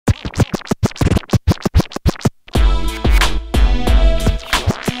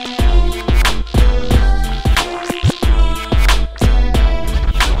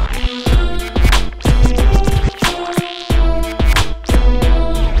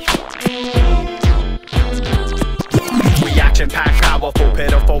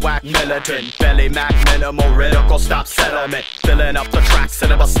militant. Belly Mac, minimal, radical, stop settlement. Filling up the tracks,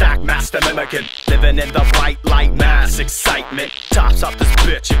 cinema stack, master mimicking. Living in the bright light, mass excitement. Tops off this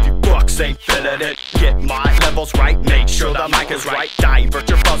bitch if you bucks ain't feeling it. Get my levels right, make sure the mic is right. Divert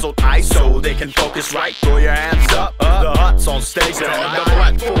your puzzled eyes so they can focus right. Throw your hands up, the Hut's on stage on the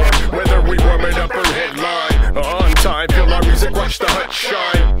platform, whether we warm it up or headline. On time, feel our music, watch the Hut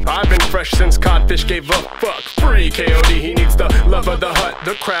shine. I've been fresh since Codfish gave a fuck. Free KOD, he needs the love of the Hut.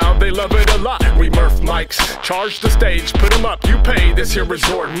 The crowd, they love it a lot. We Murph mics, charge the stage, put them up, you pay, this here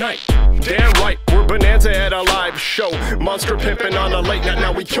resort night. Damn right, we're Bonanza at a live show. Monster pimping on a late night,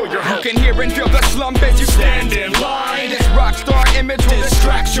 now we kill your hoe. You can hear and feel the slump as you stand in line. This rockstar image will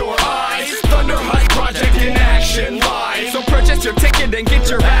distract your eyes. Thunder Hut Project in action live. So purchase your ticket and get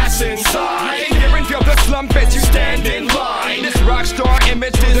your ass inside. You can hear and feel the slump as you stand in line. This rockstar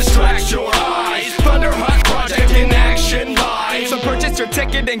image will distract your eyes. Thunder Hut Project in action live. So purchase your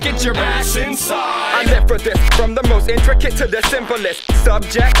ticket and get your ass inside. I live for this, from the most intricate to the simplest.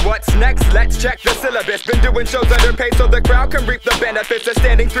 Subject, what's next? Let's check the syllabus. Been doing shows underpaid so the crowd can reap the benefits of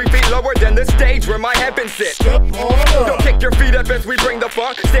standing 3 feet lower than the stage where my heaven sits. Don't kick your feet up as we bring the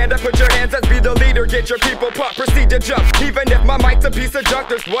funk. Stand up, put your hands, let's be the leader. Get your people pumped, proceed to jump. Even if my mic's a piece of junk,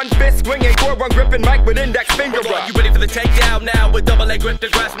 there's one fist swinging core, one gripping mic with index finger up. You ready for the takedown now? With double A grip to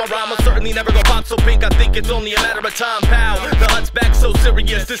grasp my rhyme, I'll certainly never go pop so pink. I think it's only a matter of time, pal. The Hut's back so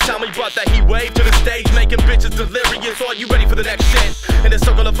serious. This time we brought that heat wave to the stage, making bitches delirious. Are you ready for the next shit? In the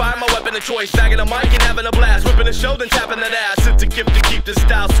circle of fire, my weapon of choice. Bagging a mic and having a blast, whipping a show, then tapping that ass. It's a gift to keep the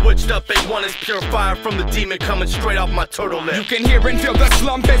style switched up. A1 is pure fire from the demon coming straight off my turtle lip. You can hear and feel the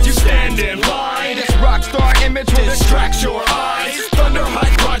slump as you stand in line. This rockstar image will distract your eyes. Thunder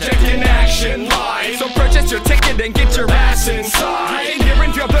Hut Project in action live. So purchase your ticket and get your ass inside. You can hear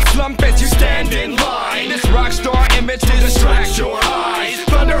and feel the slump as you stand in line. This rockstar image will distract your eyes.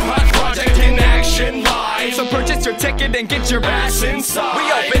 Thunder Hut Project in action live. So purchase your ticket and get your ass inside.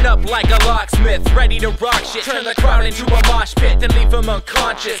 We open up like a locksmith, ready to rock shit. Turn the crowd into a mosh pit, then leave them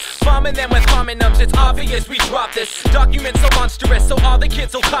unconscious. Bombing them with homonyms, it's obvious we drop this. Document so monstrous, so all the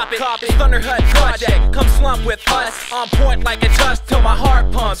kids will cop it. It's Thunder Hut Project, come slump with us. On point like a dust till my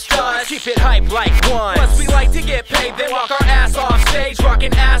heart pumps dust. Keep it hype like one. Plus we like to get paid, then walk our ass off stage,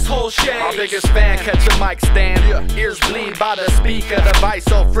 rocking asshole shades. Our biggest fan, catch a mic stand. Ears bleed by the speaker device,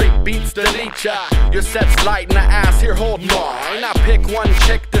 so freak beats delete ya. Your set's light in the ass, here hold mine. I pick one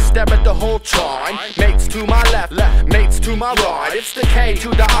chick to step at the whole time. Mates to my left, mates to my right. It's the K to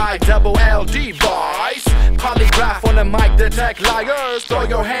the I, double L device. Polygraph on the mic, detect liars. Throw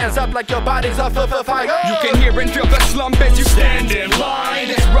your hands up like your body's a fire. You can hear and feel the slump as you stand in line.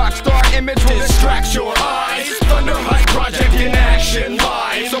 This rockstar image will distract your eyes. Thunder Hut Project in action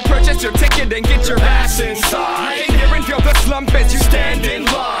live. So purchase your ticket and get your ass inside. You can hear and feel the slump as you stand in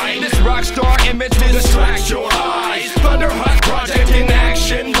line. This rockstar image will distract your eyes. Thunder Hut Project in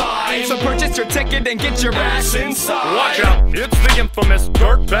action live. So purchase your ticket and get your ass inside. Watch out, it's the infamous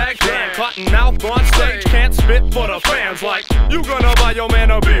Dirtbag Dan. Cotton mouth on stage, can't spit for the fans. Like, you gonna buy your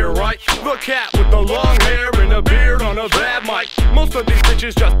man a beer, right? The cat with the long hair and a beard on a bad mic. Most of these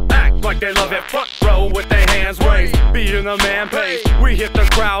bitches just act like they love it. Front row with their hands raised, beating the man pace. We hit the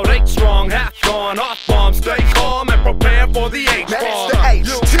crowd 8 strong, half gone off bomb. Stay calm and prepare for the H-bomb. Man,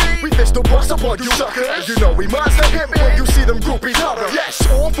 it's the H-T. We fist the box upon you suckers. You know we must have hit when you see them groupies hover. Yes,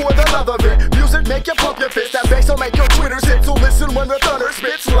 all for the love of it. Music make you pump your fist. That bass will make your twitters hit. So listen when the thunder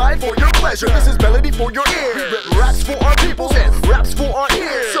spits live for your pleasure. This is melody for your ear. We rip raps for our peoples and raps for our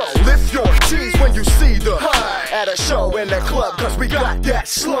ears. So lift your T's when you see the Hut at a show in the club, cause we got that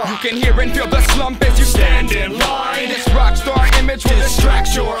slump. You can hear and feel the slump as you stand in line. This rockstar image will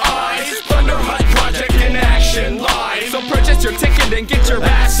distract your eyes. Thunder Hut Project in action live. So purchase your ticket and get your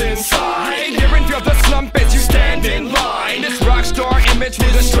ass inside. You can hear and feel the slump as you stand in line. This rockstar image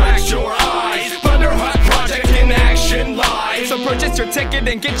will distract your eyes. Thunder Hut Project in action live. So purchase your ticket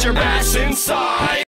and get your ass inside.